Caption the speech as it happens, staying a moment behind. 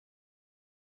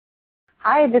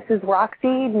Hi, this is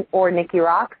Roxxi, or Nikki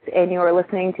Roxx, and you are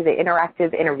listening to the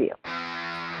Interactive Interview.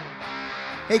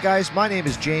 Hey guys, my name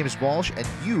is James Walsh, and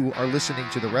you are listening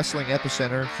to the Wrestling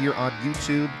Epicenter here on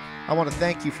YouTube. I want to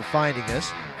thank you for finding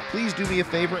us. Please do me a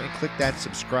favor and click that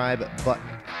subscribe button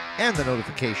and the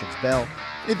notifications bell.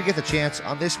 And if you get the chance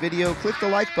on this video, click the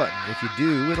like button. If you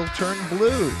do, it'll turn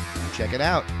blue. Check it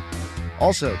out.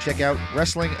 Also, check out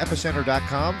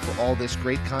WrestlingEpicenter.com for all this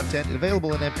great content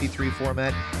available in MP3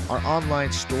 format, our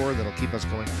online store that'll keep us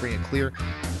going free and clear,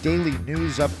 daily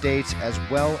news updates, as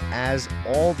well as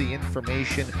all the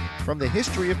information from the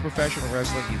history of professional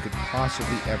wrestling you could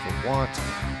possibly ever want.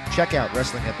 Check out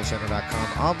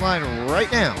WrestlingEpicenter.com online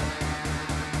right now.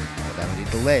 Without any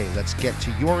delay, let's get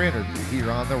to your interview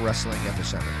here on the Wrestling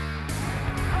Epicenter.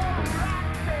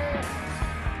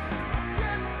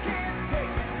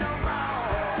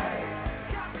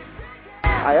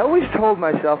 I always told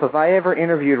myself if I ever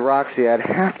interviewed Roxy, I'd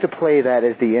have to play that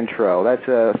as the intro. That's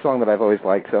a song that I've always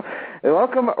liked. So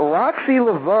welcome Roxxi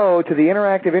Laveaux to the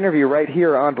interactive interview right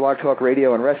here on Blog Talk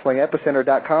Radio and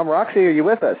WrestlingEpicenter.com. Roxy, are you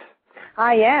with us?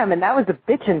 I am, and that was a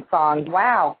bitchin' song.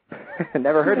 Wow.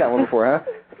 Never heard that one before, huh?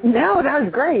 No, that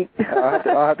was great.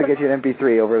 I'll have to get you an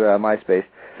MP3 over the MySpace.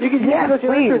 You can use it as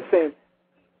your entrance theme.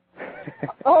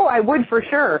 Oh, I would for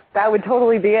sure. That would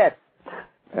totally be it.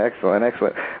 Excellent,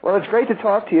 excellent. Well, it's great to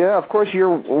talk to you. Of course,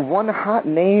 you're one hot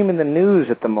name in the news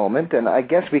at the moment, and I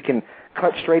guess we can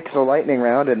cut straight to the lightning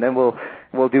round, and then we'll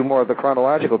do more of the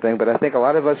chronological thing. But I think a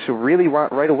lot of us who really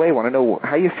want right away want to know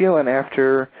how you feeling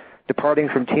after departing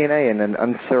from TNA in an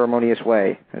unceremonious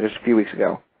way just a few weeks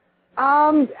ago.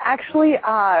 Actually,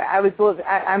 I was a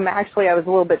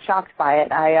little bit shocked by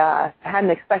it. I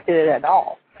hadn't expected it at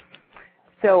all.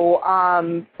 So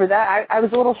for that, I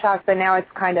was a little shocked, but now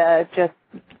it's kind of just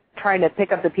trying to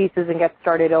pick up the pieces and get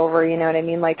started over, you know what I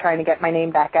mean? Like trying to get my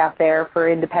name back out there for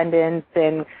independence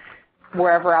and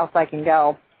wherever else I can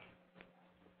go.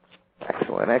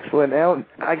 Excellent, excellent. Now,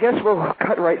 I guess we'll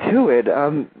cut right to it.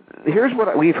 Here's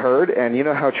what we've heard, and you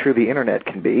know how true the Internet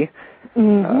can be.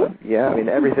 Mm-hmm. Yeah, I mean,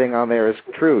 everything on there is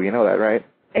true. You know that, right?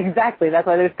 Exactly. That's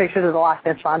why there's pictures of the Lost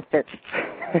and Monsters.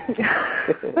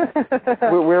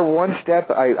 We're one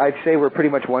step, I'd say we're pretty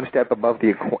much one step above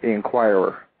the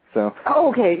Inquirer. So.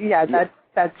 Oh, okay. Yeah,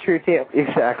 that's true, too.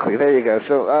 Exactly. There you go.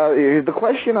 So the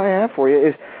question I have for you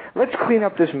is, let's clean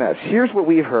up this mess. Here's what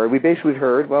we've heard. We've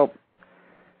heard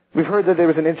that there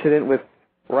was an incident with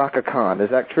Raka Khan. Is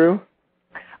that true?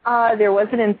 There was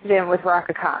an incident with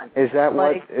Raka Khan. Is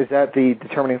that the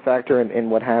determining factor in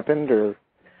what happened, or?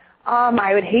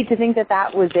 I would hate to think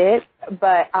that was it,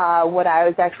 but what I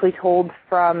was actually told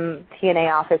from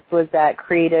TNA office was that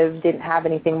creative didn't have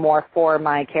anything more for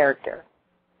my character.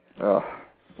 Oh,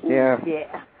 yeah.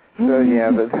 Yeah. So, yeah,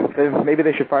 but maybe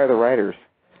they should fire the writers.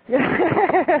 The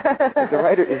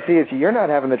writer, see, you're not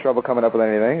having the trouble coming up with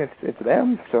anything. It's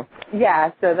them. So.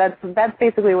 Yeah. So that's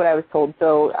basically what I was told.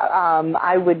 So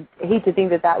I would hate to think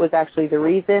that was actually the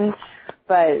reason,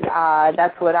 but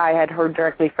that's what I had heard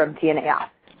directly from TNA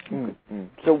office. Mm-hmm.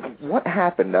 So what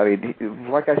happened? I mean,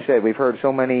 like I said, we've heard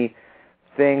so many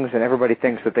things, and everybody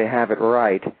thinks that they have it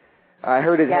right. I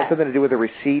heard it had something to do with a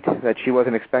receipt that she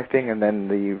wasn't expecting, and then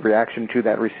the reaction to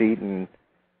that receipt, and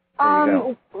there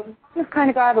you go. Just kind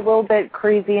of got a little bit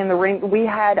crazy in the ring. We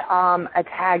had a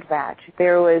tag match.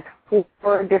 There was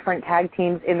 4 different tag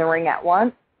teams in the ring at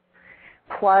once,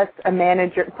 plus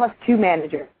plus 2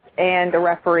 managers, and a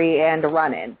referee and a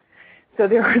run-in. So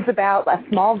there was about a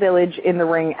small village in the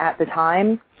ring at the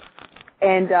time,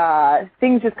 and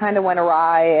things just kind of went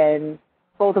awry, and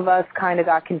both of us kind of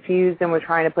got confused and were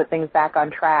trying to put things back on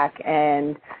track,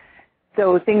 and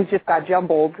so things just got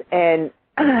jumbled, and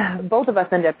both of us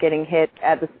ended up getting hit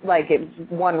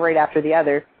one right after the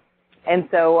other. And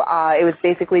so it was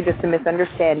basically just a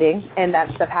misunderstanding, and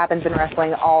that stuff happens in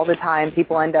wrestling all the time.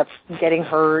 People end up getting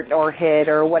hurt or hit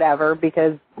or whatever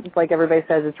because, like everybody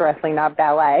says, it's wrestling, not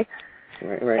ballet.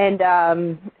 Right.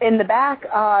 And in the back,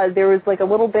 there was like a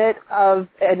little bit of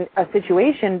a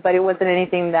situation, but it wasn't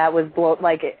anything that was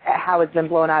how it's been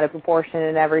blown out of proportion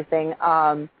and everything.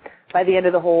 By the end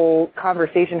of the whole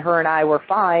conversation, her and I were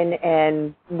fine,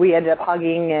 and we ended up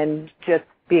hugging and just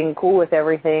being cool with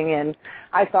everything. And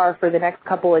I saw her for the next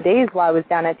couple of days while I was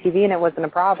down at TV, and it wasn't a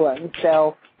problem.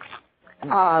 So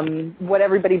what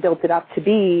everybody built it up to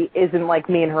be isn't like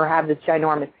me and her have this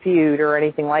ginormous feud or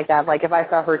anything like that. Like if I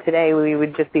saw her today, we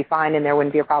would just be fine and there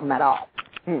wouldn't be a problem at all.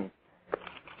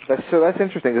 That's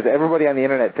interesting because everybody on the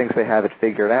Internet thinks they have it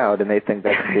figured out, and they think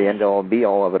that's the end-all and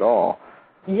be-all of it all.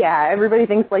 Yeah, everybody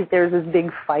thinks like there's this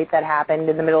big fight that happened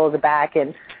in the middle of the back,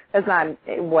 and That's not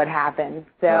what happened.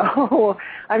 So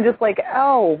I'm just like,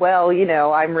 oh, well, you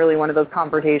know, I'm really one of those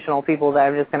confrontational people that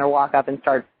I'm just going to walk up and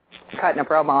start cutting a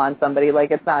promo on somebody.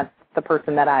 Like, it's not the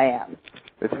person that I am.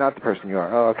 It's not the person you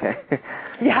are. Oh, okay.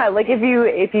 Yeah, like if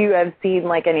you have seen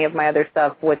like any of my other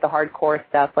stuff with the hardcore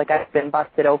stuff, like I've been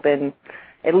busted open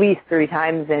at least 3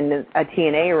 times in a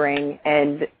TNA ring,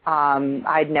 and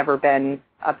I'd never been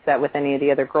upset with any of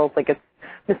the other girls. Like,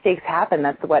 mistakes happen.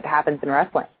 That's what happens in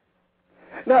wrestling.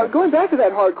 Now, going back to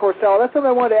that hardcore style, that's something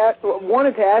I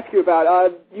wanted to ask you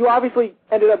about. You obviously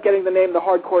ended up getting the name the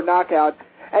Hardcore Knockout,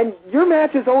 and your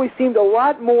matches always seemed a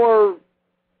lot more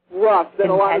rough than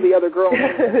a lot of the other girls.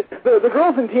 The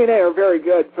girls in TNA are very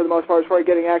good for the most part as far as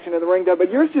getting action in the ring done,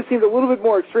 but yours just seemed a little bit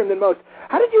more extreme than most.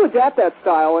 How did you adapt that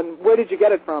style, and where did you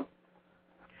get it from?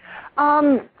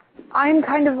 I'm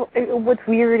kind of, what's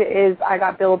weird is I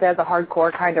got billed as a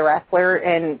hardcore kind of wrestler,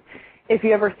 and if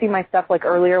you ever see my stuff like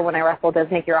earlier when I wrestled as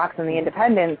Nikki Roxx in the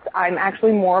Independents, I'm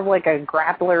actually more of like a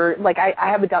grappler. Like I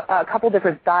have a couple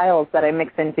different styles that I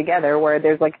mix in together where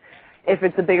there's like, if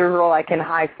it's a bigger girl, I can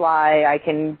high fly, I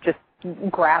can just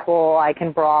grapple, I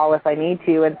can brawl if I need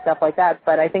to and stuff like that.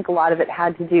 But I think a lot of it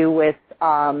had to do with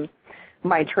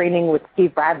my training with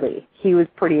Steve Bradley. He was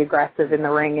pretty aggressive in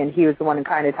the ring, and he was the one who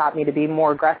kind of taught me to be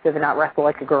more aggressive and not wrestle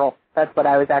like a girl. That's what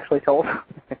I was actually told.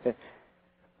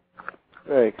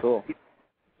 Very cool.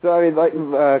 So, I mean, like,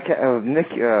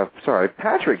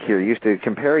 Patrick here used to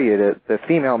compare you to the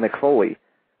female Mick Foley.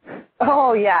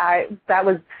 Oh, yeah, that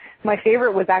was, my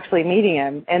favorite was actually meeting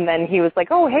him, and then he was like,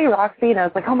 oh, hey, Roxy, and I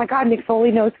was like, oh, my God, Mick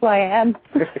Foley knows who I am.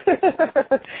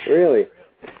 Really?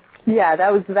 Yeah,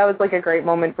 that was like a great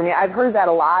moment for me. I've heard that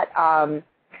a lot.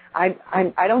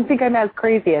 I don't think I'm as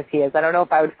crazy as he is. I don't know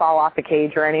if I would fall off the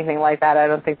cage or anything like that. I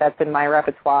don't think that's in my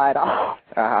repertoire at all.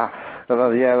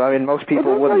 Yeah, I mean, most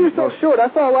people wouldn't. You're so short.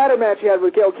 I saw a ladder match you had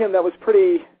with Gail Kim that was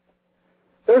pretty.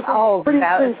 There's some pretty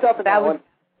extreme stuff in that one.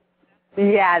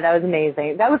 Yeah, that was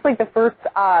amazing. That was like the first.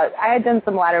 I had done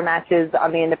some ladder matches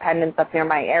on the Independents up near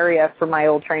my area for my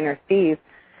old trainer Steve.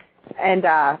 And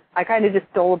I kind of just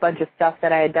stole a bunch of stuff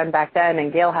that I had done back then,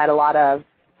 and Gail had a lot of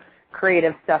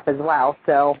creative stuff as well,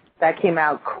 so that came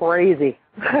out crazy.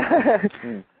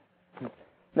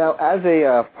 Now, as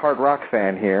a hard rock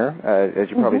fan here, as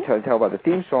you probably tell by the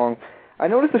theme song, I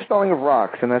noticed the spelling of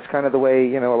rocks, and that's kind of the way,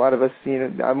 you know, a lot of us, you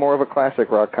know, I'm more of a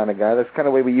classic rock kind of guy. That's kind of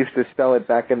the way we used to spell it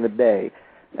back in the day.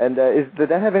 And did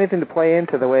that have anything to play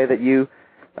into the way that you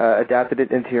adapted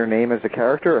it into your name as a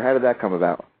character, or how did that come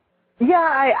about?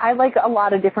 Yeah, I like a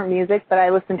lot of different music, but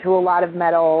I listen to a lot of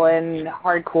metal and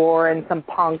hardcore and some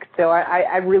punk, so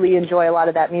I really enjoy a lot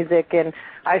of that music, and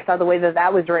I saw the way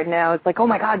that was written out. It's like, oh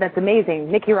my God, that's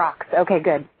amazing. Nikki Roxx. Okay,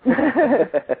 good.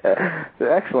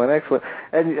 Excellent.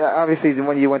 And obviously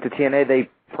when you went to TNA, they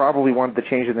probably wanted to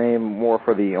change the name more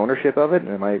for the ownership of it.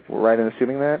 Am I right in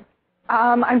assuming that?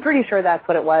 I'm pretty sure that's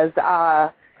what it was.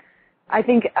 I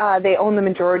think they own the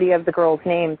majority of the girls'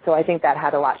 names, so I think that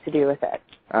had a lot to do with it.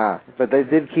 But they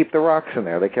did keep the Roxx in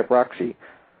there. They kept Roxy.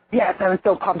 Yes, I was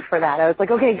so pumped for that. I was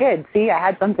like, okay, good. See, I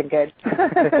had something good.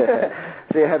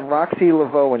 So you had Roxxi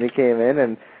Laveaux when you came in,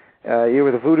 and you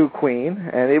were the Voodoo Queen,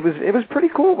 and it was pretty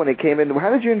cool when it came in. How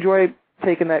did you enjoy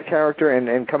taking that character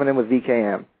and coming in with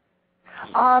VKM?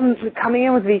 Coming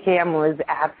in with VKM was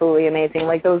absolutely amazing.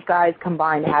 Like, those guys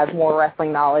combined have more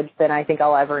wrestling knowledge than I think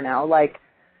I'll ever know. Like,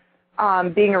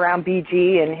 being around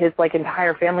BG and his like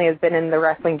entire family has been in the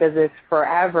wrestling business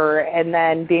forever, and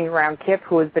then being around Kip,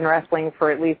 who has been wrestling for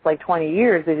at least like 20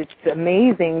 years, it's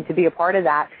amazing to be a part of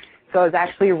that. So I was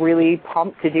actually really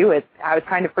pumped to do it. I was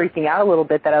kind of freaking out a little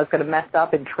bit that I was going to mess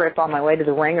up and trip on my way to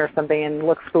the ring or something and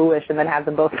look foolish and then have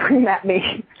them both scream at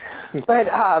me. But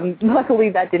luckily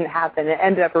that didn't happen. It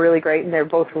ended up really great, and they're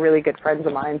both really good friends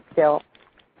of mine still.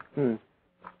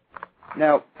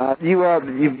 Now, you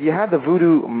had the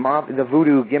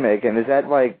voodoo gimmick, and is that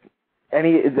like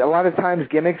a lot of times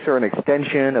gimmicks are an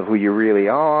extension of who you really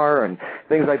are and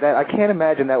things like that. I can't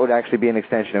imagine that would actually be an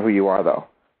extension of who you are, though.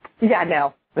 Yeah,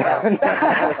 no.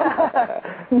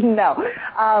 No.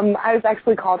 I was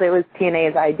actually called, it was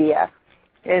TNA's idea.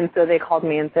 And so they called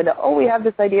me and said, oh, we have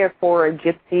this idea for a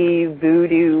gypsy,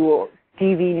 voodoo,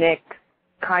 Stevie Nicks,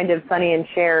 kind of Sonny and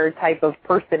Cher type of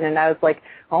person. And I was like,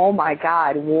 oh my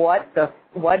God, what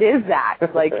is that?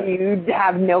 Like, you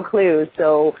have no clue.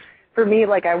 So for me,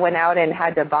 like, I went out and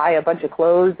had to buy a bunch of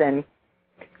clothes, and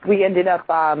we ended up,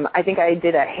 I think I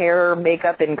did a hair,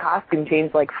 makeup, and costume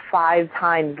change like 5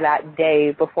 times that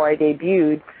day before I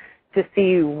debuted to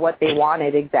see what they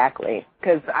wanted exactly,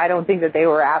 because I don't think that they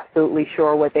were absolutely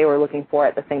sure what they were looking for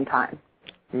at the same time.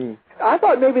 I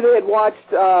thought maybe they had watched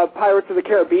Pirates of the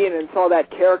Caribbean and saw that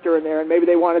character in there, and maybe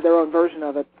they wanted their own version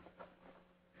of it.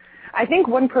 I think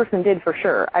one person did for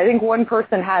sure. I think one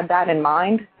person had that in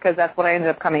mind because that's what I ended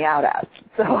up coming out as.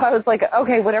 So I was like,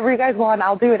 okay, whatever you guys want,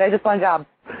 I'll do it. I just want a job.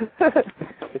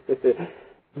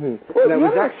 Well, the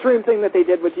other extreme thing that they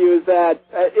did with you is that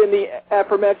in the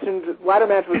aforementioned ladder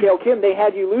match with Gail Kim, they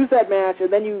had you lose that match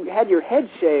and then you had your head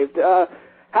shaved.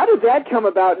 How did that come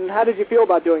about, and how did you feel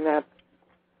about doing that?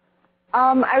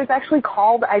 I was actually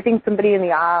called. I think somebody in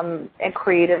the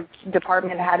creative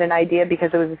department had an idea because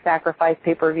it was a sacrifice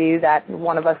pay-per-view that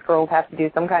one of us girls has to do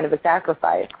some kind of a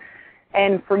sacrifice.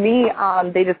 And for me,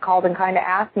 they just called and kind of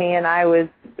asked me, and I was,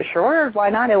 sure, why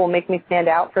not? It will make me stand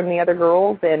out from the other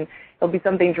girls, and it'll be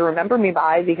something to remember me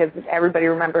by because everybody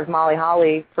remembers Molly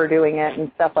Holly for doing it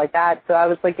and stuff like that. So I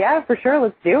was like, yeah, for sure,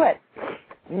 let's do it.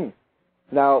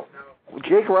 Now,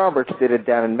 Jake Roberts did it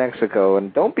down in Mexico,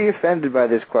 and don't be offended by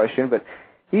this question, but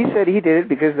he said he did it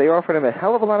because they offered him a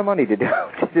hell of a lot of money to do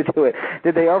it.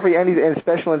 Did they offer you any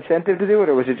special incentive to do it,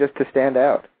 or was it just to stand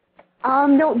out?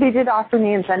 No, they did offer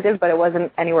me incentive, but it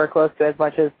wasn't anywhere close to as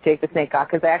much as Jake the Snake got,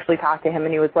 because I actually talked to him,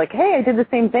 and he was like, hey, I did the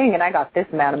same thing, and I got this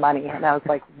amount of money. And I was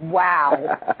like, wow,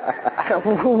 I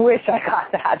wish I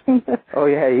got that. Oh,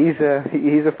 yeah, he's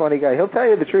a funny guy. He'll tell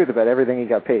you the truth about everything he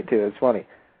got paid, too. It's funny.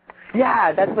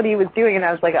 Yeah, that's what he was doing, and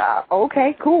I was like,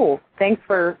 okay, cool. Thanks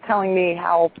for telling me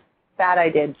how bad I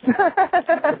did.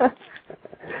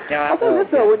 I'll tell you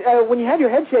this, though, when you had your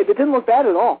head shaved, it didn't look bad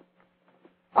at all.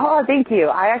 Oh, thank you.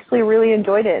 I actually really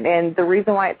enjoyed it, and the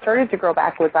reason why it started to grow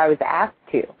back was I was asked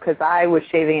to, because I was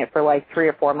shaving it for like 3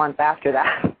 or 4 months after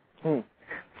that. It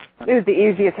was the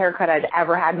easiest haircut I'd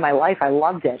ever had in my life. I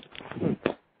loved it.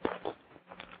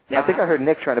 I think I heard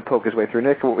Nick trying to poke his way through.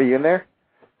 Nick, were you in there?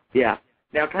 Yeah.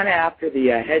 Now, kind of after the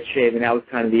head shave, and that was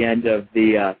kind of the end of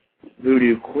the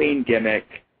Voodoo Queen gimmick.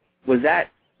 Were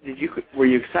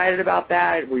you excited about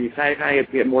that? Were you excited to kind of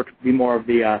be more of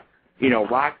the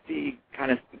Roxxi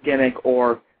kind of gimmick,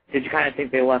 or did you kind of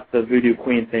think they left the Voodoo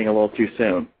Queen thing a little too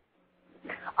soon?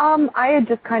 I had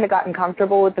just kind of gotten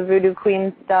comfortable with the Voodoo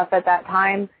Queen stuff at that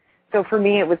time, so for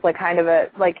me it was like kind of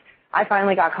I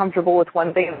finally got comfortable with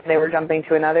one thing and they were jumping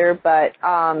to another, but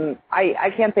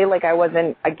I can't say like I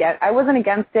wasn't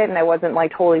against it and I wasn't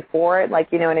like totally for it, like,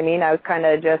 you know what I mean? I was kind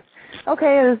of just,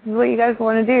 okay, this is what you guys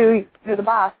want to do, you're the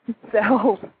boss.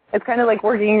 So it's kind of like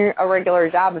working a regular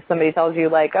job. If somebody tells you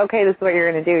like, okay, this is what you're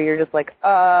going to do, you're just like,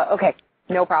 okay,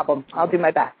 no problem, I'll do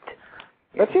my best.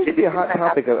 That seems to be a hot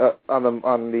topic on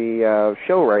the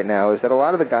show right now, is that a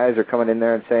lot of the guys are coming in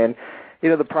there and saying,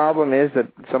 the problem is that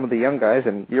some of the young guys,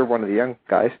 and you're one of the young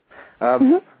guys, a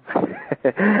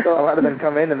lot of them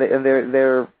come in and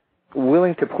they're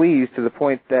willing to please to the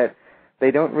point that they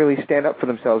don't really stand up for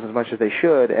themselves as much as they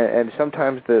should, and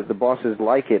sometimes the bosses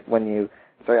like it when you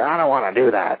say, I don't want to do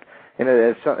that.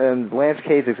 And Lance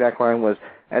Cade's exact line was,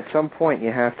 at some point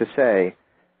you have to say,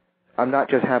 I'm not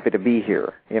just happy to be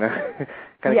here, kind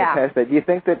of get past that. Do you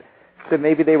think that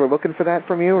maybe they were looking for that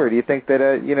from you, or do you think that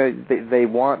they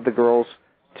want the girls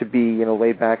to be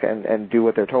laid back and do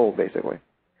what they're told, basically?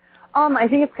 I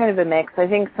think it's kind of a mix. I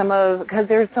think because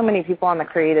there's so many people on the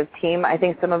creative team, I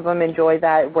think some of them enjoy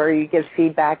that where you give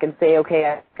feedback and say,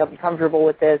 okay, I'm comfortable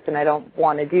with this and I don't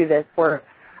want to do this, where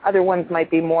other ones might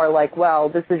be more like, well,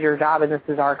 this is your job and this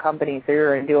is our company, so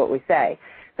you're going to do what we say.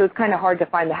 So it's kind of hard to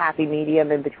find the happy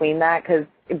medium in between that, because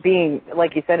being,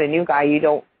 like you said, a new guy, you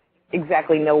don't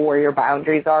exactly know where your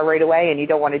boundaries are right away, and you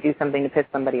don't want to do something to piss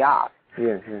somebody off.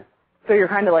 Yeah. So you're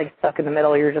kind of like stuck in the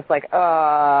middle. You're just like,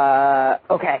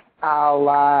 okay,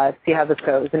 I'll see how this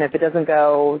goes. And if it doesn't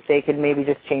go, they can maybe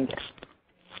just change it.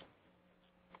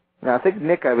 Now, I think,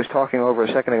 Nick, I was talking over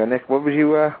a second ago. Nick, what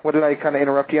did I kind of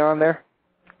interrupt you on there?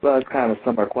 Well, it's kind of a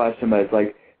similar question, but it's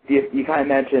like, you kind of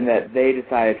mentioned that they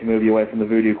decided to move you away from the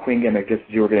Voodoo Queen gimmick just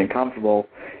as you were getting comfortable.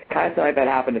 Kind of something like that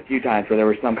happened a few times where there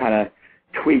was some kind of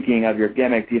tweaking of your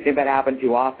gimmick. Do you think that happened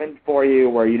too often for you,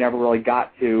 where you never really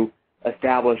got to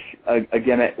establish a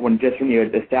gimmick, when you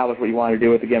had established what you wanted to do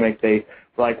with the gimmick, they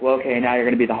were like, well, okay, now you're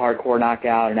going to be the hardcore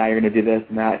knockout, and now you're going to do this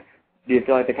and that. Do you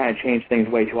feel like they kind of changed things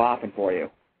way too often for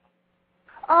you?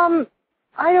 I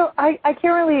can't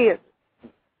really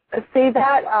say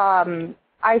that.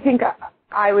 I think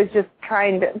I was just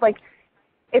trying to, like,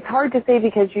 it's hard to say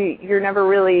because you're never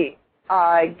really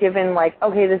given, like,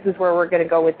 okay, this is where we're going to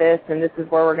go with this and this is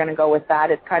where we're going to go with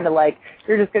that. It's kind of like,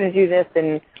 you're just going to do this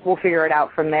and we'll figure it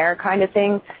out from there kind of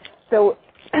thing. So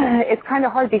it's kind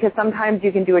of hard because sometimes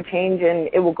you can do a change and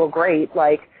it will go great.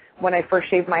 Like, when I first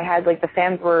shaved my head, like, the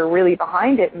fans were really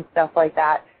behind it and stuff like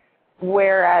that.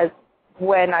 Whereas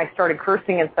when I started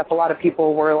cursing and stuff, a lot of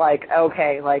people were like,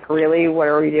 okay, like, really? What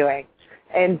are we doing?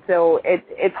 And so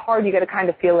it's hard. You got to kind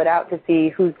of feel it out to see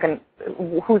who's going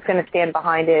to stand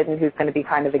behind it and who's going to be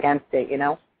kind of against it, you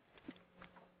know?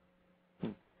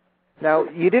 Now,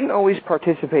 you didn't always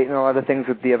participate in a lot of the things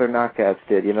that the other knockouts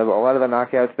did. You know, a lot of the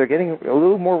knockouts, they're getting a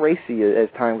little more racy as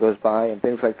time goes by and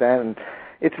things like that. And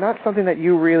it's not something that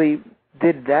you really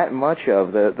did that much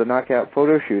of, the knockout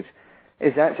photo shoots.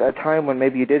 Is that a time when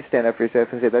maybe you did stand up for yourself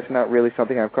and say, that's not really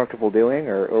something I'm comfortable doing,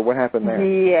 or what happened there?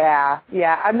 Yeah.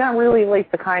 I'm not really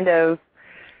like the kind of,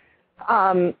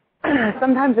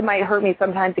 sometimes it might hurt me,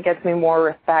 sometimes it gets me more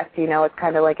respect, you know, it's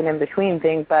kind of like an in-between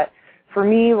thing, but for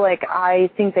me, like, I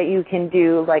think that you can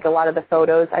do, like, a lot of the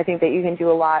photos. I think that you can do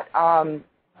a lot of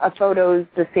photos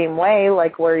the same way,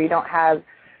 like, where you don't have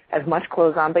as much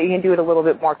clothes on, but you can do it a little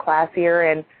bit more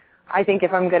classier. And I think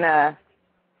if I'm going to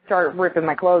start ripping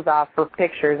my clothes off for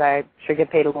pictures, I should get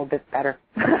paid a little bit better.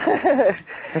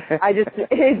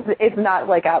 It's not,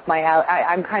 like, out my alley.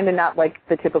 I'm kind of not, like,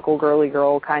 the typical girly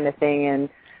girl kind of thing, and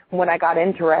when I got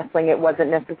into wrestling, it wasn't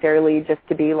necessarily just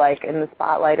to be, like, in the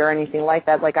spotlight or anything like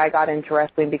that. Like, I got into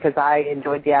wrestling because I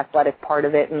enjoyed the athletic part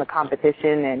of it and the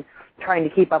competition and trying to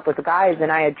keep up with the guys. And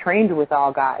I had trained with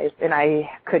all guys, and I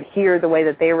could hear the way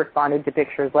that they responded to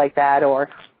pictures like that or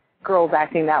girls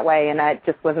acting that way, and that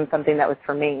just wasn't something that was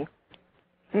for me.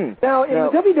 Now, in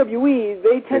the WWE,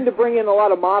 they tend to bring in a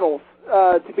lot of models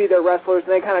to be their wrestlers,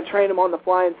 and they kind of train them on the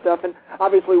fly and stuff. And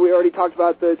obviously, we already talked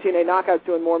about the TNA Knockouts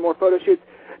doing more and more photo shoots.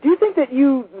 Do you think that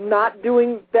you not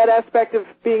doing that aspect of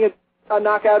being a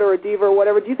knockout or a diva or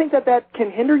whatever, do you think that can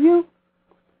hinder you?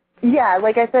 Yeah,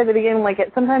 like I said at the beginning, like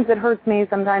sometimes it hurts me,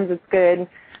 sometimes it's good.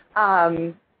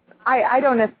 I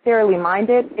don't necessarily mind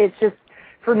it. It's just,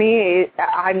 for me,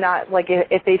 I'm not, like,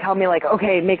 if they tell me, like,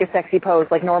 okay, make a sexy pose,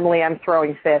 like normally I'm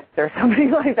throwing fists or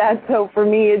something like that. So for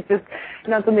me, it's just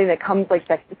not something that comes like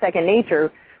second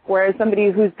nature, whereas somebody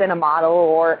who's been a model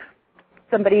or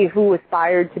somebody who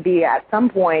aspired to be at some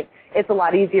point, it's a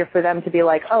lot easier for them to be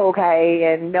like, oh,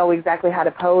 okay, and know exactly how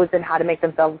to pose and how to make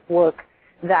themselves look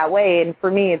that way. And for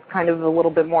me, it's kind of a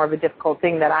little bit more of a difficult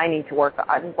thing that I need to work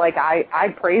on. Like,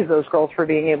 I praise those girls for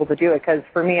being able to do it, because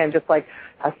for me, I'm just like,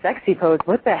 a sexy pose,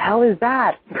 what the hell is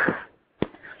that?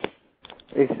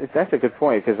 That's a good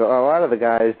point, because a lot of the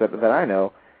guys that I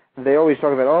know, they always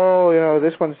talk about, oh, you know,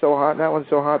 this one's so hot and that one's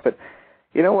so hot, but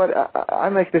you know what? I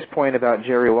make this point about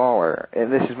Jerry Lawler,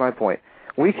 and this is my point.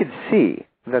 We could see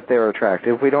that they're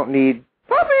attractive. We don't need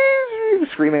puppies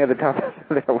screaming at the top of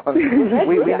their lungs.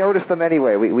 We notice them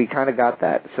anyway. We kind of got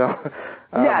that. So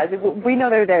yeah, we know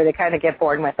they're there. They kind of get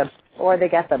bored with them, or they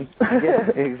get them. Yeah,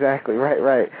 exactly.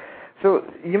 Right. So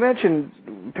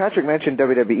Patrick mentioned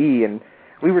WWE, and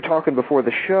we were talking before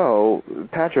the show,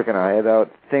 Patrick and I, about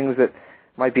things that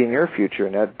might be in your future.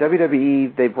 Now,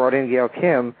 WWE, they brought in Gail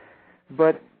Kim,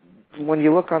 but when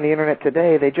you look on the internet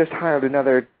today, they just hired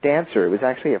another dancer. It was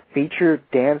actually a featured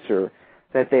dancer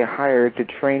that they hired to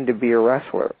train to be a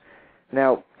wrestler.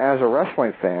 Now, as a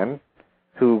wrestling fan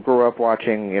who grew up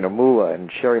watching, you know, Moolah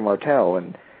and Sherry Martel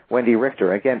and Wendy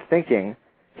Richter, again, thinking,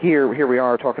 here we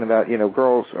are talking about, you know,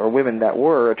 girls or women that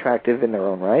were attractive in their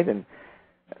own right, and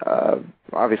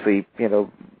obviously, you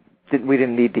know, we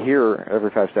didn't need to hear every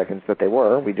 5 seconds that they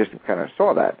were. We just kind of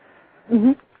saw that.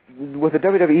 Mm-hmm. With the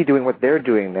WWE doing what they're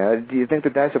doing now, do you think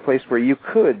that that's a place where you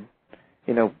could,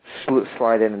 you know,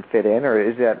 slide in and fit in, or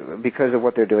is that because of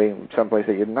what they're doing someplace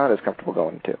that you're not as comfortable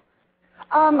going to?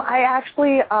 I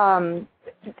actually, I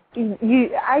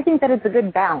think that it's a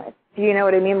good balance. You know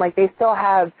what I mean? Like, they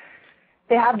have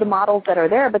the models that are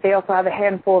there, but they also have a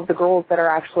handful of the girls that are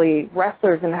actually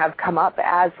wrestlers and have come up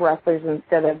as wrestlers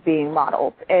instead of being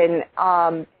models. And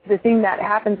the thing that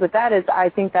happens with that is, I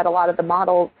think that a lot of the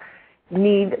models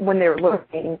need, when they're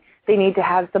looking, they need to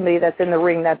have somebody that's in the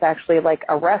ring that's actually like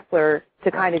a wrestler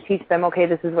to kind of teach them, okay,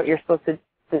 this is what you're supposed to,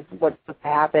 this is what's supposed to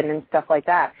happen and stuff like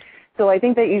that. So I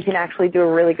think that you can actually do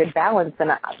a really good balance, and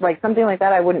like something like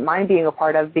that I wouldn't mind being a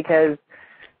part of, because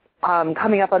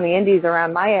coming up on the indies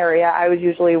around my area, I was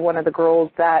usually one of the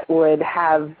girls that would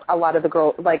have a lot of the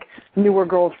girls, like newer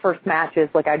girls' first matches,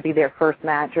 like I'd be their first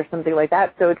match or something like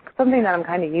that. So it's something that I'm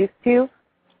kind of used to.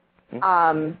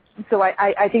 So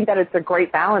I think that it's a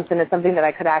great balance, and it's something that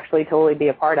I could actually totally be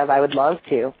a part of. I would love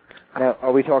to. Now,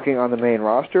 are we talking on the main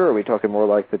roster, or are we talking more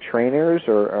like the trainers,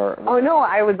 or? Oh, no,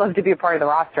 I would love to be a part of the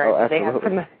roster. Oh,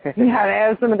 absolutely. They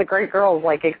have some of the great girls,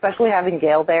 like especially having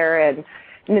Gail there, and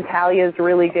Natalia's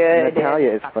really good.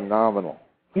 Natalia is phenomenal.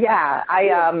 Yeah,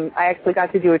 I actually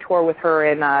got to do a tour with her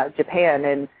in Japan,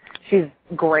 and she's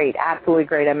great, absolutely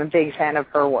great. I'm a big fan of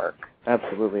her work.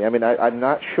 Absolutely. I mean, I'm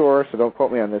not sure, so don't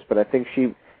quote me on this, but I think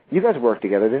you guys worked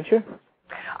together, didn't you?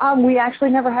 We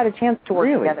actually never had a chance to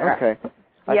work together. Okay.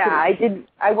 I did.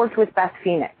 I worked with Beth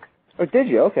Phoenix. Oh, did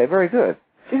you? Okay, very good.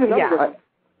 She's another good one.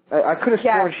 I could have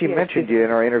sworn she mentioned you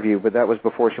in our interview, but that was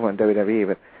before she went to WWE.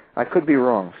 But I could be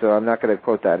wrong, so I'm not going to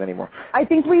quote that anymore. I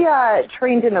think we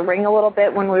trained in the ring a little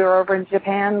bit when we were over in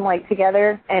Japan, like,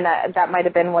 together, and that might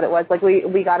have been what it was. Like,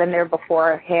 we got in there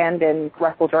beforehand and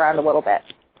wrestled around a little bit.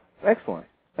 Excellent.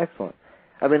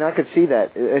 I mean, I could see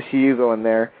that, SCU going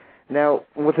there. Now,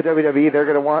 with the WWE, they're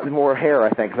going to want more hair,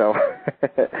 I think, though.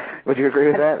 Would you agree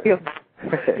with that?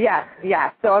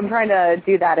 Yeah. So I'm trying to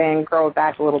do that and grow it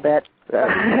back a little bit.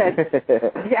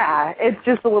 Yeah, it's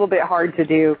just a little bit hard to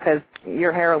do because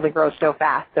your hair only grows so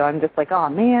fast. So I'm just like, oh,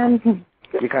 man.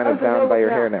 You're kind of bound by your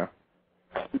hair now.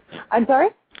 I'm sorry?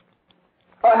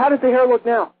 How does the hair look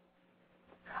now?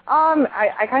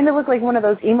 I kind of look like one of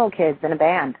those emo kids in a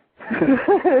band.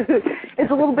 It's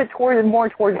a little bit more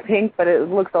towards pink, but it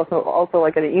looks also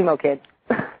like an emo kid.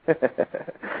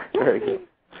 Very good.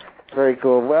 Very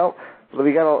cool. Well,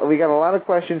 we got a lot of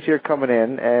questions here coming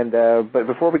in, and but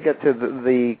before we get to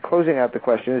the closing out the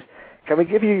questions, can we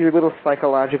give you your little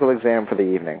psychological exam for the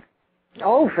evening?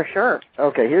 Oh, for sure.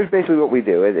 Okay, here's basically what we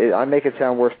do. I make it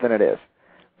sound worse than it is.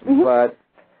 Mm-hmm. But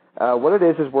what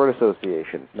it is word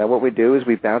association. Now, what we do is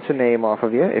we bounce a name off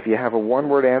of you. If you have a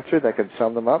one-word answer that could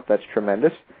sum them up, that's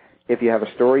tremendous. If you have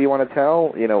a story you want to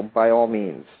tell, by all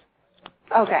means.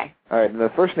 Okay. All right, and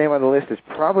the first name on the list is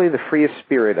probably the freest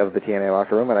spirit of the TNA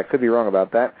locker room, and I could be wrong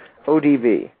about that,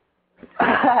 ODB.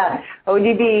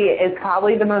 ODB is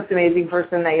probably the most amazing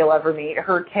person that you'll ever meet.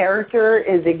 Her character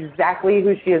is exactly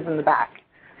who she is in the back.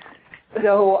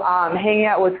 So hanging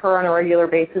out with her on a regular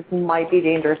basis might be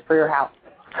dangerous for your house.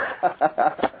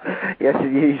 Yes,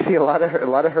 you see a lot of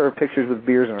her pictures with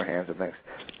beers in her hands and things.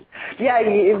 Yeah,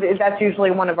 that's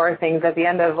usually one of our things. At the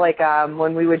end of,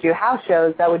 when we would do house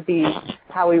shows, that would be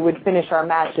how we would finish our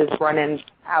matches, running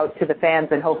out to the fans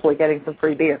and hopefully getting some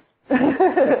free beer.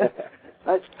 How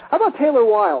about Taylor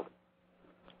Wilde?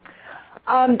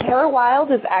 Taylor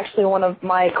Wilde is actually one of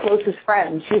my closest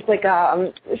friends. She's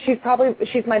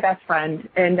she's my best friend,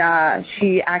 and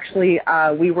she actually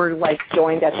we were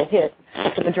joined at the hip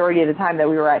the majority of the time that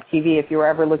we were at TV. If you were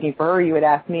ever looking for her, you would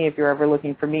ask me. If you were ever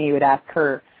looking for me, you would ask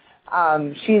her.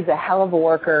 She's a hell of a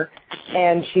worker,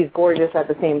 and she's gorgeous at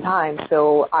the same time.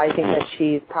 So I think that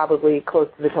she's probably close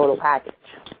to the total package.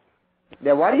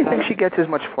 Now, why do you think she gets as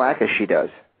much flack as she does?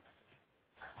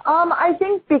 I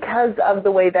think because of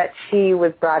the way that she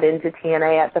was brought into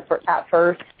TNA at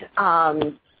first,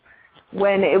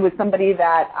 when it was somebody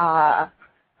that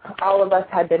all of us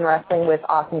had been wrestling with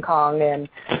Awesome Kong and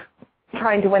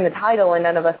trying to win the title, and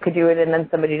none of us could do it, and then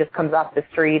somebody just comes off the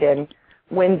street and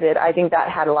wins it. I think that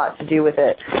had a lot to do with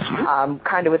it,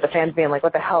 kind of with the fans being like,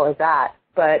 what the hell is that?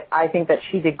 But I think that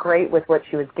she did great with what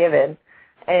she was given,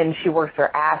 and she works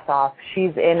her ass off.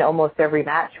 She's in almost every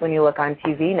match when you look on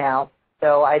TV now.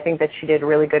 So I think that she did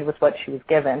really good with what she was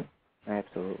given.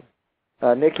 Absolutely.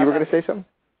 Nick, you were going to say something?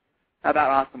 How about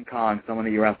Awesome Kong, someone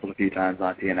that you wrestled a few times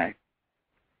on TNA?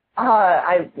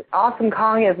 Awesome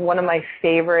Kong is one of my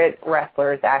favorite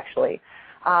wrestlers, actually.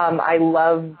 I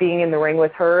love being in the ring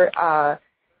with her.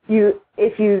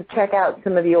 If you check out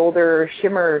some of the older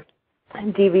Shimmer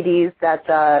DVDs, that's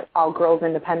All Girls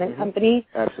Independent Company.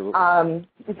 Absolutely.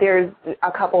 There's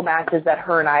a couple matches that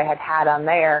her and I had on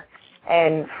there.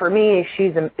 And for me,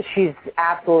 she's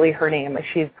absolutely her name.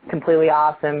 She's completely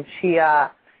awesome. She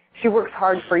works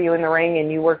hard for you in the ring,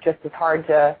 and you work just as hard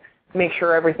to make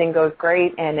sure everything goes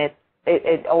great, and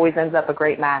it always ends up a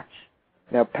great match.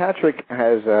 Now, Patrick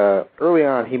has, early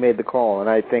on, he made the call, and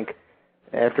I think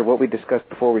after what we discussed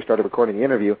before we started recording the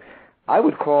interview, I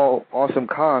would call Awesome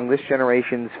Kong this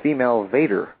generation's female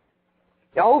Vader.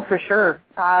 Oh, for sure.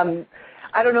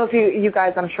 I don't know if you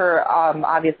guys, I'm sure,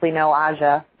 obviously know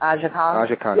Aja Kong.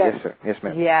 Aja Kong, yes, sir. Yes,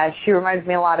 ma'am. Yeah, she reminds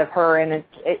me a lot of her, and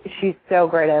she's so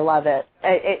great. I love it.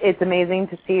 It's amazing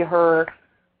to see her.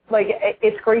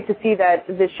 It's great to see that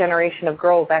this generation of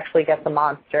girls actually gets a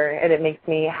monster, and it makes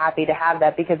me happy to have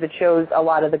that because it shows a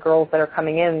lot of the girls that are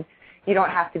coming in, you don't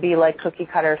have to be like cookie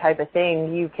cutter type of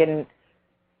thing. You can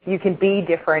be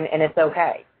different, and it's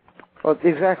okay. Well,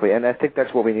 exactly, and I think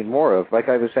that's what we need more of. Like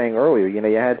I was saying earlier,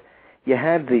 you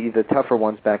had the tougher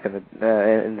ones back in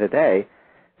the day,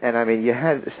 and I mean you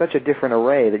had such a different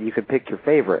array that you could pick your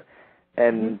favorite.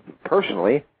 And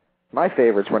personally, my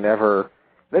favorites were never.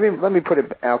 Let me put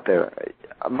it out there.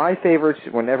 My favorites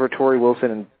were never Tori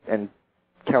Wilson and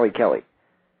Kelly Kelly.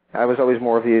 I was always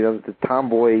more of the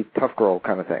tomboy tough girl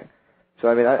kind of thing. So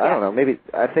I mean I don't know. Maybe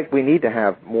I think we need to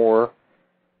have more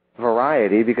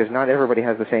variety because not everybody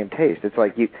has the same taste. It's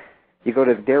like you go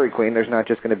to Dairy Queen. There's not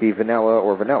just going to be vanilla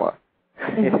or vanilla.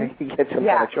 You get some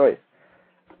kind of choice.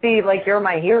 See, like, you're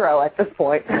my hero at this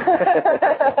point.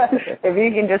 If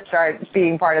you can just start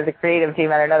being part of the creative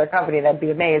team at another company, that'd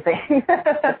be amazing.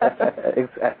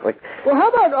 Exactly. Well, how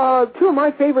about two of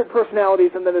my favorite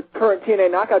personalities in the current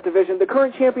TNA Knockout division, the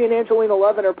current champion Angelina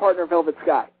Love and her partner Velvet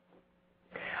Sky?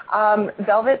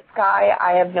 Velvet Sky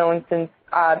I have known since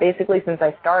basically since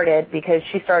I started, because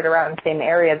she started around the same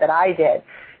area that I did.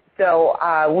 So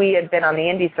we had been on the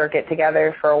indie circuit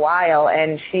together for a while,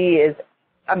 and she is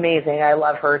amazing. I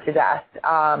love her to death.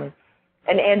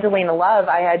 And Angelina Love,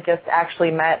 I had just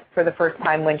actually met for the first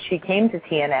time when she came to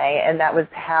TNA, and that was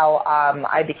how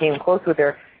I became close with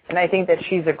her. And I think that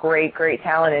she's a great, great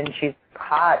talent, and she's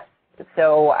hot.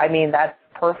 So, I mean, that's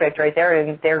perfect right there,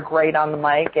 and they're great on the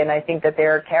mic, and I think that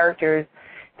their characters,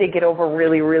 they get over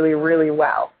really, really, really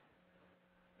well.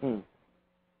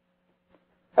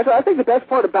 Actually, I think the best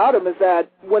part about them is that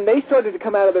when they started to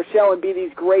come out of their shell and be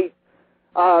these great,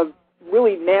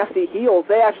 really nasty heels,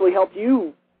 they actually helped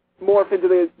you morph into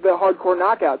the hardcore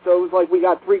knockout. So it was like we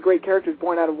got three great characters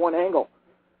born out of one angle.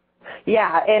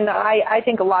 Yeah, and I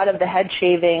think a lot of the head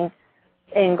shaving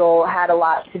angle had a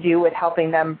lot to do with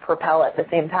helping them propel at the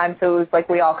same time. So it was like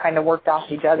we all kind of worked off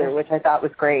each other, which I thought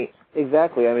was great.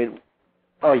 Exactly. I mean,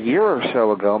 a year or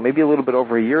so ago, maybe a little bit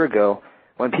over a year ago,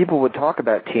 when people would talk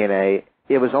about TNA,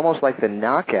 it was almost like the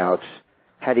Knockouts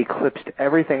had eclipsed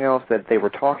everything else that they were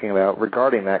talking about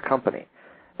regarding that company.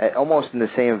 Almost in the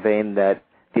same vein that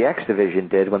the X Division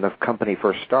did when the company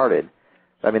first started.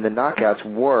 I mean, the Knockouts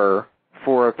were,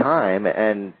 for a time,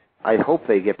 and I hope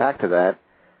they get back to that,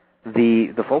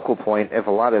 the focal point of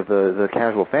a lot of the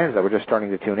casual fans that were just starting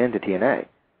to tune in to TNA.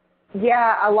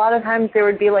 Yeah, a lot of times there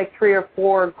would be like 3 or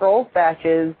 4 girls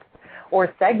matches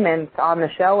or segments on the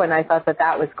show, and I thought that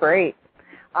that was great.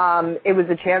 It was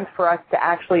a chance for us to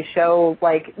actually show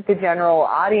like the general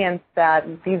audience that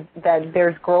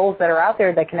there's girls that are out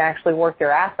there that can actually work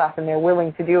their ass off, and they're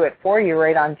willing to do it for you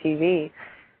right on TV.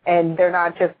 And they're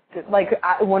not just, like,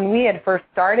 when we had first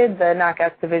started the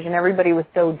Knockouts division, everybody was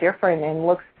so different and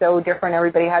looked so different.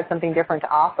 Everybody had something different to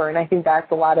offer, and I think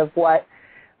that's a lot of what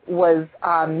was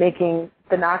making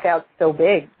the Knockouts so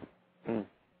big.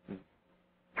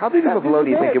 How big of a blow do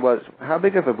you think it was? How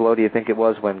big of a blow do you think it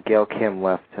was when Gail Kim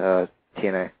left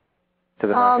TNA to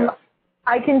the Knockouts?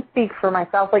 I can speak for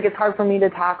myself. Like, it's hard for me to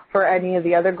talk for any of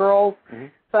the other girls,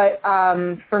 but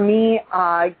for me,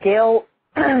 Gail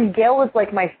was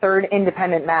like my third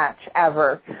independent match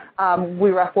ever. We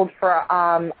wrestled for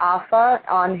Alpha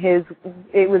on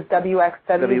it was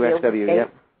WXW.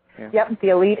 Yep. Yep, the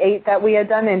Elite 8 that we had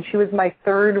done, and she was my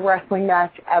third wrestling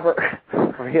match ever.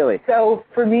 Really? So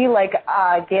for me, like,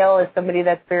 Gail is somebody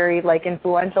that's very, like,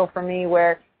 influential for me,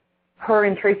 where her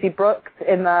and Tracy Brooks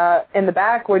in the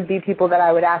back would be people that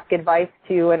I would ask advice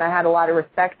to, and I had a lot of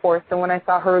respect for. So when I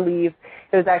saw her leave,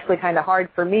 it was actually kind of hard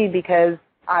for me because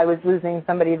I was losing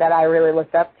somebody that I really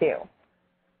looked up to.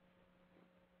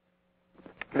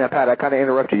 Now, Pat, I kind of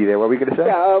interrupted you there. What were we going to say?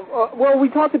 Yeah, well, we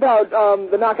talked about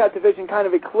the Knockout division kind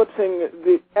of eclipsing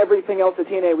everything else that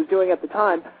TNA was doing at the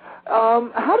time.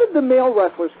 How did the male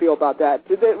wrestlers feel about that?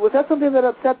 Was that something that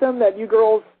upset them, that you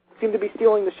girls seemed to be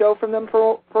stealing the show from them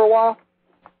for a while?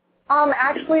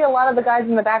 Actually, a lot of the guys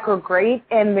in the back were great,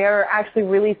 and they're actually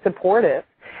really supportive.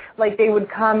 Like, they would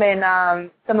come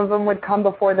and some of them would come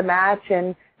before the match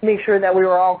and make sure that we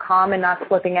were all calm and not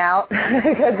flipping out,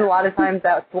 because a lot of times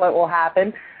that's what will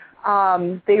happen.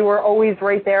 They were always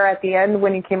right there at the end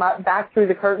when you came out back through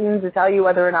the curtains to tell you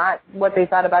whether or not what they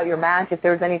thought about your match, if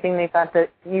there was anything they thought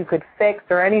that you could fix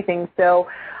or anything. So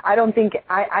I don't think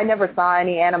I never saw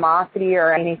any animosity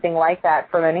or anything like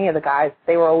that from any of the guys.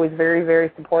 They were always very,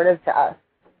 very supportive to us.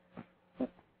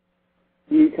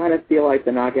 Do you kind of feel like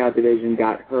the Knockout division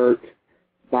got hurt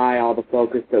by all the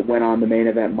focus that went on the main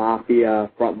event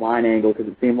Mafia frontline angle? Because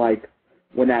it seemed like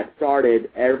when that started,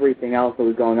 everything else that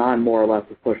was going on more or less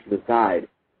was pushed to the side.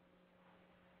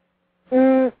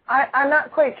 I'm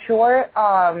not quite sure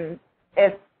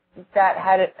if that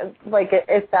had, like,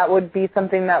 if that would be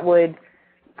something that would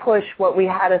push what we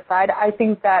had aside. I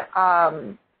think that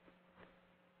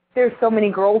there's so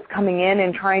many girls coming in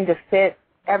and trying to fit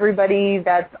everybody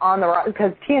that's on the roster,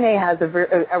 because TNA has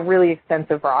a really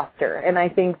extensive roster, and I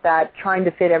think that trying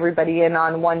to fit everybody in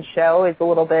on one show is a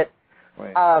little bit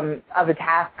of a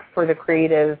task for the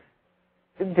creative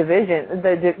division,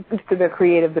 the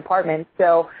creative department.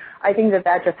 So I think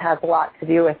that just has a lot to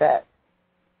do with it.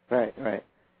 Right.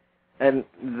 And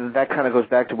that kind of goes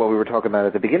back to what we were talking about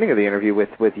at the beginning of the interview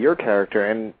with your character.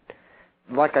 And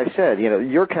like I said,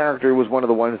 your character was one of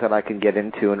the ones that I can get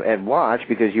into and watch,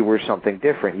 because you were something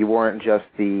different. You weren't just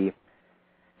the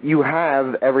you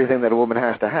have everything that a woman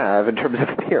has to have in terms of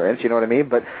appearance, you know what I mean?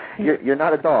 But you're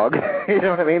not a dog, you know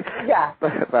what I mean? Yeah.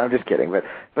 But I'm just kidding. But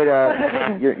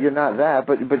you're not that.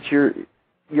 But you're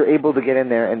able to get in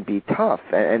there and be tough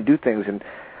and do things. And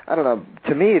I don't know.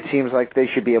 To me, it seems like they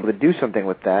should be able to do something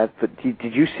with that. But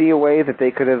did you see a way that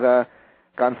they could have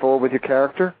gone forward with your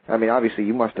character? I mean, obviously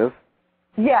you must have.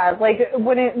 Yeah, like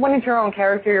when it's your own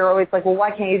character, you're always like, well,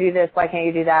 why can't you do this? Why can't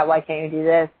you do that? Why can't you do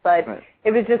this? But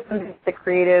if it's just something the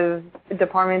creative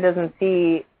department doesn't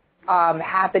see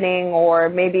happening, or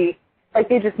maybe like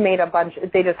they just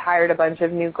hired a bunch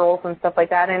of new girls and stuff like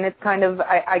that, and it's kind of,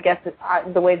 I guess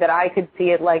the way that I could see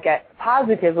it like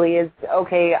positively is,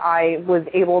 okay, I was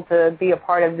able to be a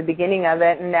part of the beginning of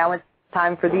it, and now it's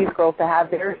time for these girls to have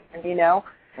theirs, you know?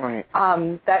 Right.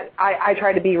 That I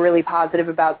try to be really positive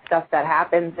about stuff that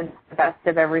happens and the best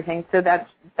of everything. So that's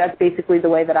basically the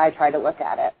way that I try to look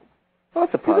at it. Well,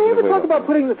 that's a Did positive they ever way talk about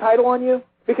putting the title on you?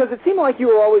 Because it seemed like you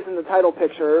were always in the title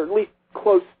picture, or at least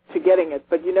close to getting it,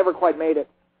 but you never quite made it.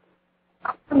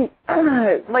 Like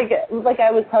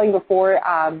I was telling you before,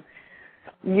 I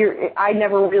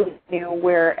never really knew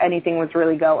where anything was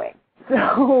really going.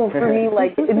 So for me,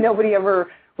 like nobody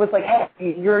ever was like, hey,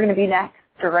 you're going to be next,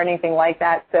 or anything like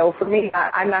that. So for me,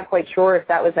 I'm not quite sure if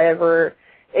that was ever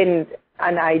an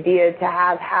idea to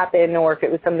have happen, or if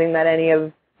it was something that any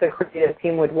of the creative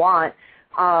team would want.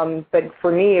 But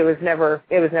for me, it was never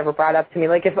brought up to me.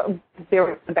 Like if there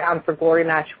was a Bound for Glory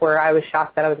match where I was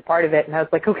shocked that I was a part of it, and I was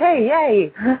like, okay,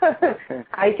 yay,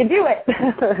 I can do it.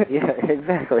 Yeah,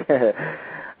 exactly.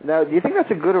 Now, do you think that's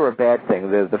a good or a bad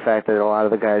thing, the fact that a lot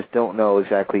of the guys don't know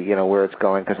exactly, where it's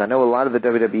going? Because I know a lot of the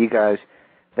WWE guys,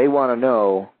 they want to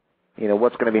know,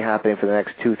 what's going to be happening for the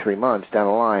next 2-3 months down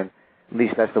the line. At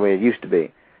least that's the way it used to be.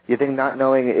 Do you think not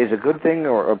knowing is a good thing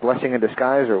or a blessing in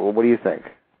disguise, or what do you think?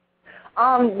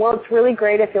 Well, it's really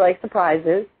great if you like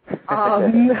surprises,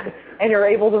 and you're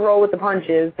able to roll with the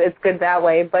punches. It's good that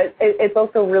way, but it's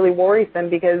also really worrisome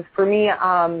because for me,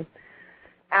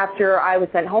 after I was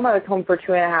sent home, I was home for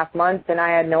 2.5 months, and I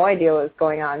had no idea what was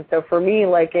going on. So for me,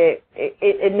 like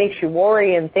it makes you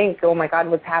worry and think, oh my God,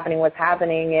 what's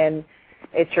happening, and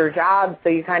it's your job, so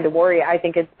you kind of worry. I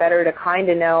think it's better to kind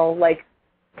of know, like,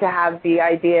 to have the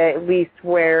idea at least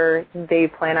where they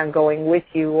plan on going with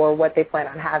you or what they plan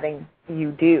on having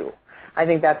you do. I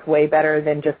think that's way better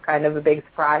than just kind of a big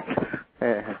surprise.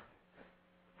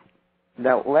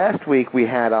 Now, last week we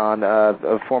had on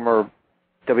a former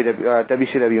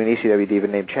WCW and ECW diva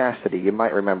named Chastity. You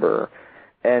might remember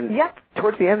her. And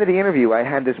towards the end of the interview, I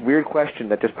had this weird question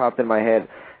that just popped in my head,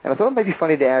 and I thought it might be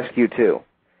funny to ask you, too.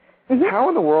 Mm-hmm. How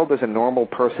in the world does a normal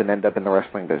person end up in the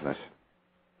wrestling business?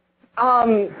 For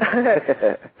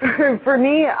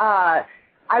me,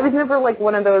 I was never like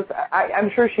one of those. I'm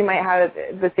sure she might have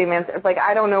the same answer. Like,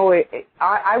 I don't know.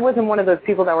 I wasn't one of those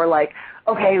people that were like,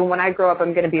 okay, when I grow up,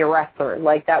 I'm going to be a wrestler.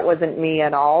 Like, that wasn't me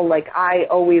at all. Like, I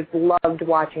always loved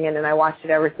watching it, and I watched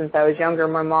it ever since I was younger.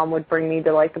 My mom would bring me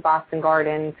to, like, the Boston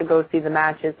Garden to go see the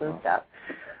matches and stuff.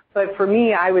 But for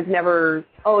me, I was never,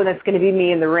 that's going to be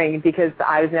me in the ring, because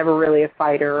I was never really a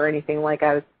fighter or anything. Like,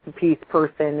 I was a peace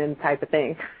person and type of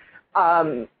thing.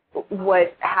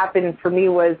 What happened for me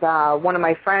was one of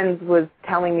my friends was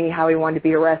telling me how he wanted to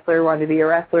be a wrestler, and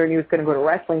he was going to go to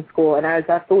wrestling school, and I was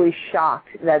absolutely shocked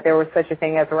that there was such a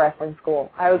thing as a wrestling school.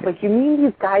 I was like, you mean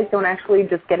these guys don't actually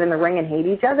just get in the ring and hate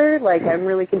each other? Like, I'm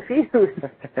really confused.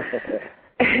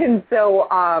 And so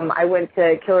I went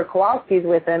to Killer Kowalski's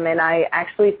with him, and I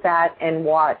actually sat and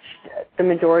watched the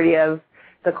majority of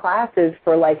the classes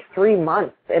for like 3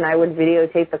 months, and I would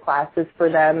videotape the classes for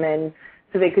them, and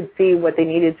so they could see what they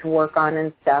needed to work on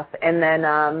and stuff. And then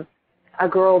a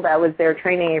girl that was there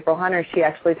training, April Hunter, she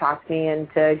actually talked me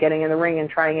into getting in the ring and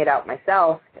trying it out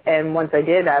myself. And once I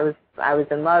did, I was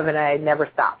in love, and I never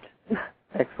stopped.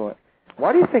 Excellent.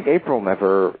 Why do you think April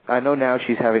never, I know now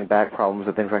she's having back problems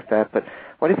and things like that, but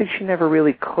why do you think she never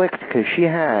really clicked? Because she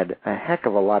had a heck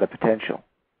of a lot of potential.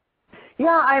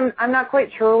 Yeah, I'm not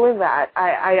quite sure with that.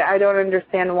 I don't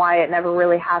understand why it never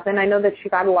really happened. I know that she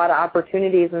got a lot of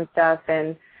opportunities and stuff,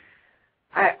 and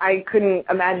I couldn't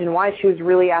imagine why. She was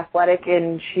really athletic,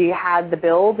 and she had the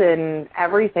build and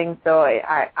everything, so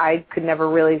I could never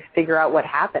really figure out what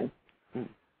happened.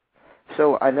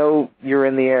 So I know you're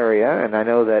in the area, and I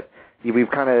know that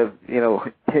we've kind of,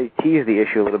 teased the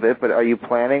issue a little bit, but are you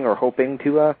planning or hoping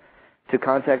to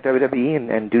contact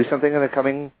WWE and do something in the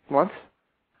coming months?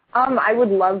 I would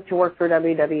love to work for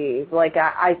WWE. Like,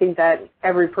 I think that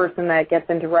every person that gets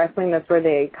into wrestling, that's where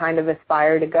they kind of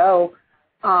aspire to go.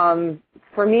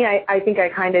 For me, I think I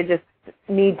kind of just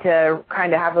need to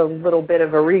kind of have a little bit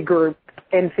of a regroup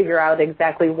and figure out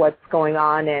exactly what's going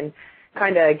on and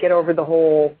kind of get over the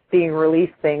whole being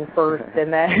released thing first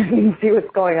and then see what's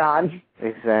going on.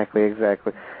 Exactly.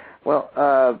 Well,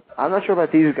 I'm not sure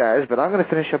about these guys, but I'm going to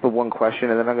finish up with one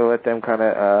question, and then I'm going to let them kind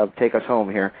of take us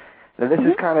home here. Now, this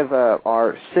is kind of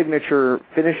our signature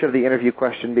finish of the interview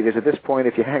question, because at this point,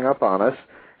 if you hang up on us,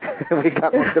 we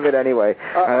got most of it anyway.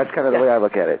 That's kind of the way I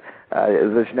look at it.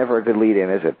 There's never a good lead-in,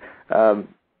 is it?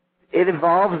 It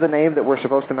involves the name that we're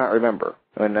supposed to not remember,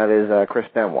 and that is Chris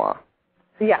Benoit.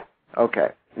 Yeah. Okay.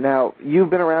 Now, you've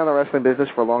been around the wrestling business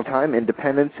for a long time,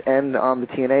 independents and on the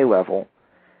TNA level,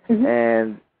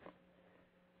 and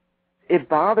it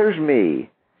bothers me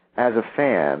as a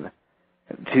fan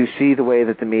to see the way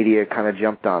that the media kind of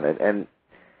jumped on it, and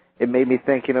it made me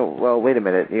think, well, wait a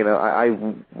minute, I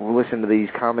listen to these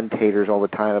commentators all the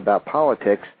time about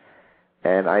politics,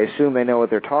 and I assume they know what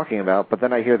they're talking about, but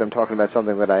then I hear them talking about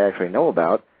something that I actually know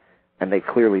about, and they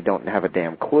clearly don't have a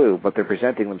damn clue, but they're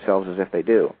presenting themselves as if they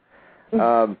do.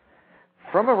 From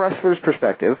a wrestler's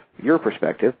perspective, your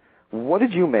perspective, what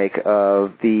did you make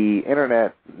of the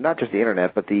Internet, not just the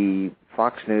Internet, but the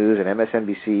Fox News and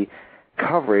MSNBC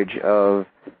coverage of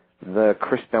the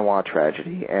Chris Benoit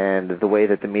tragedy and the way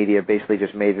that the media basically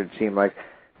just made it seem like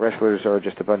wrestlers are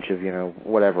just a bunch of,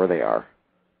 whatever they are?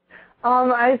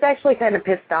 I was actually kind of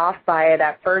pissed off by it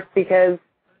at first because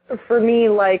for me,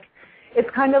 it's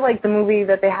kind of like the movie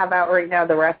that they have out right now,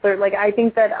 The Wrestler. I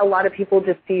think that a lot of people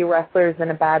just see wrestlers in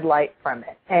a bad light from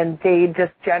it, and they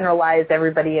just generalize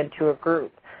everybody into a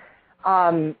group.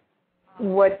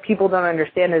 What people don't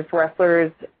understand is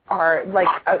wrestlers are,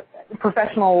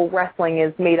 professional wrestling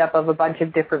is made up of a bunch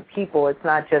of different people. It's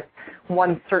not just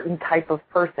one certain type of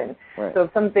person. Right. So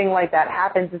if something like that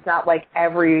happens, it's not like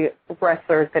every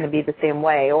wrestler is going to be the same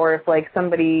way. Or if,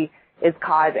 somebody is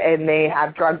caught and they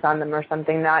have drugs on them or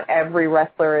something, not every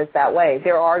wrestler is that way.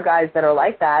 There are guys that are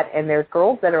like that, and there's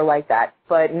girls that are like that,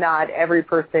 but not every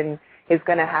person is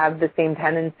going to have the same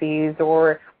tendencies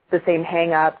or the same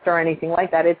hang-ups or anything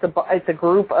like that. It's a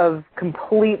group of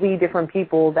completely different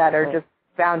people that are just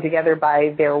bound together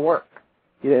by their work.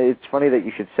 Yeah, it's funny that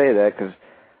you should say that, because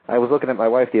I was looking at my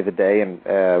wife the other day, and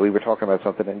we were talking about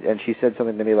something, and she said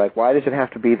something to me like, why does it have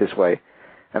to be this way?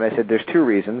 And I said, there's two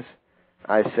reasons.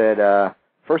 I said,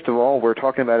 first of all, we're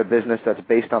talking about a business that's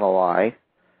based on a lie.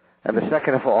 And the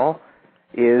second of all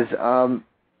is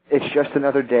it's just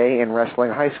another day in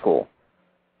wrestling high school.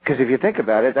 Because if you think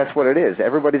about it, that's what it is.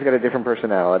 Everybody's got a different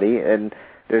personality, and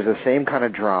there's the same kind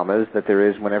of dramas that there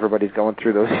is when everybody's going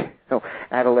through those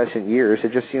adolescent years.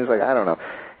 It just seems like, I don't know,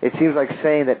 it seems like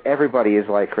saying that everybody is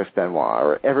like Chris Benoit,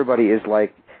 or everybody is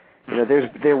like,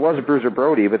 there was Bruiser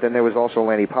Brody, but then there was also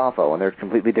Lanny Poffo, and they're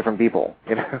completely different people,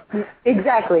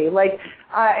 Exactly.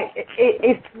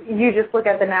 If you just look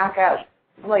at the knockout,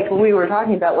 we were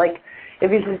talking about,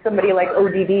 if you see somebody like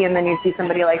ODB and then you see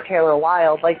somebody like Taylor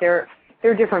Wilde,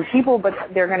 they're different people, but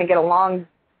they're going to get along,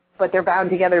 but they're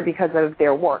bound together because of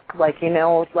their work.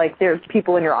 There's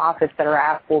people in your office that are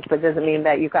assholes, but it doesn't mean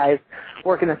that you guys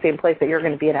work in the same place that you're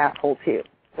going to be an asshole too.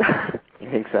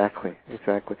 Exactly.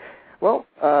 Well,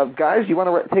 guys, you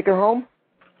want to take it home?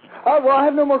 Well, I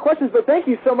have no more questions, but thank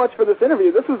you so much for this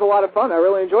interview. This was a lot of fun. I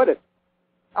really enjoyed it.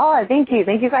 Oh, thank you.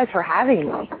 Thank you guys for having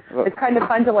me. It's kind of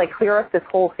fun to, clear up this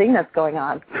whole thing that's going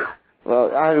on.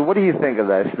 Well, what do you think of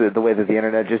this, the way that the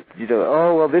Internet just,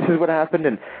 oh, well, this is what happened,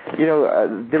 and,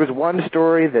 there was one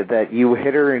story that you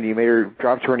hit her and you made her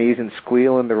drop to her knees and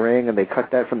squeal in the ring, and they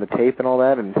cut that from the tape and all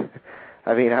that, and,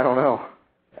 I don't know.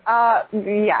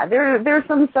 Yeah, there's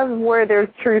some stuff where there's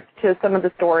truth to some of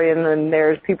the story, and then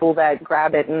there's people that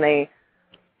grab it and they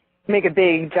make a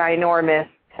big, ginormous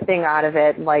thing out of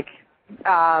it.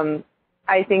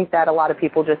 I think that a lot of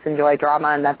people just enjoy drama,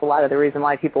 and that's a lot of the reason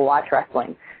why people watch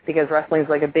wrestling, because wrestling's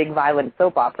like a big, violent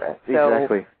soap opera. So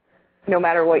exactly. No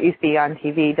matter what you see on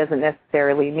TV doesn't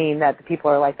necessarily mean that the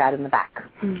people are like that in the back.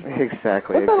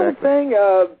 Exactly. What's that old saying?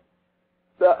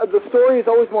 The story is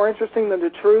always more interesting than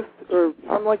the truth, or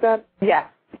something like that? Yeah.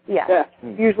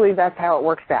 Usually that's how it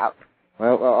works out.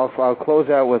 Well, I'll close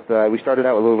out with, we started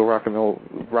out with a little rock and roll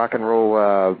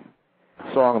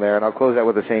song there, and I'll close out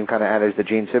with the same kind of adage that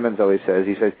Gene Simmons always says.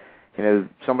 He says,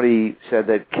 somebody said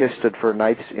that KISS stood for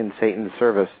Knights in Satan's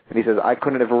Service, and he says, I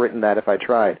couldn't have written that if I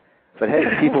tried. But hey,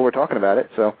 people were talking about it,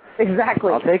 so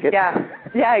exactly. I'll take it.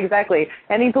 Yeah, exactly.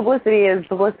 Any publicity is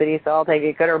publicity, so I'll take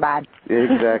it, good or bad.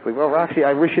 Exactly. Well, Roxxi,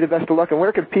 I wish you the best of luck. And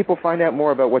where can people find out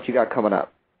more about what you got coming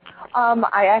up?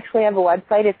 I actually have a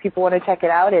website if people want to check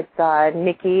it out. It's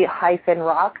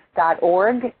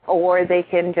Nikki-Roxx.org, or they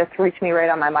can just reach me right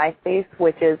on my MySpace,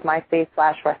 which is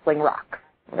MySpace/Wrestling Rock.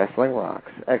 Wrestling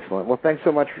Rocks. Excellent. Well, thanks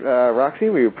so much,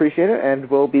 Roxxi. We appreciate it, and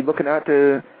we'll be looking out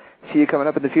to see you coming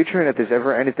up in the future, and if there's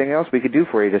ever anything else we could do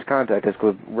for you, just contact us.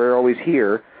 We're always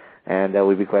here, and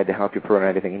we'd be glad to help you promote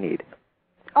anything you need.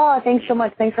 Oh, thanks so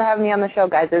much. Thanks for having me on the show,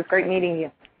 guys. It was great meeting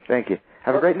you. Thank you.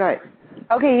 Have a great night.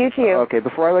 Okay, you too. Okay,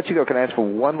 before I let you go, can I ask for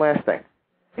one last thing?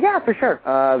 Yeah, for sure.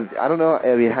 I don't know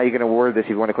how you're going to word this. If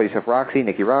you want to call yourself Roxxi,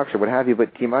 Nikki Roxx, or what have you,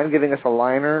 but do you mind giving us a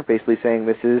liner basically saying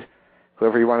this is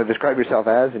whoever you want to describe yourself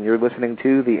as, and you're listening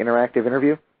to the interactive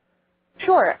interview?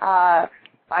 Sure.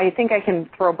 I think I can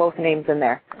throw both names in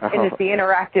there. And it's the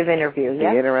interactive interview,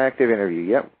 yeah? The interactive interview,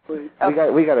 yep. Okay.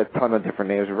 We got a ton of different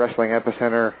names, Wrestling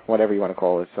Epicenter, whatever you want to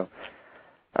call it. So,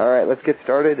 all right, let's get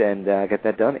started and get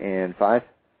that done in 5,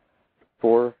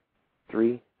 4,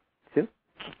 3, 2.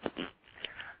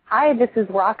 Hi, this is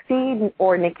Roxxi,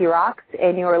 or Nikki Roxx,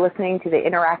 and you are listening to the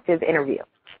interactive interview.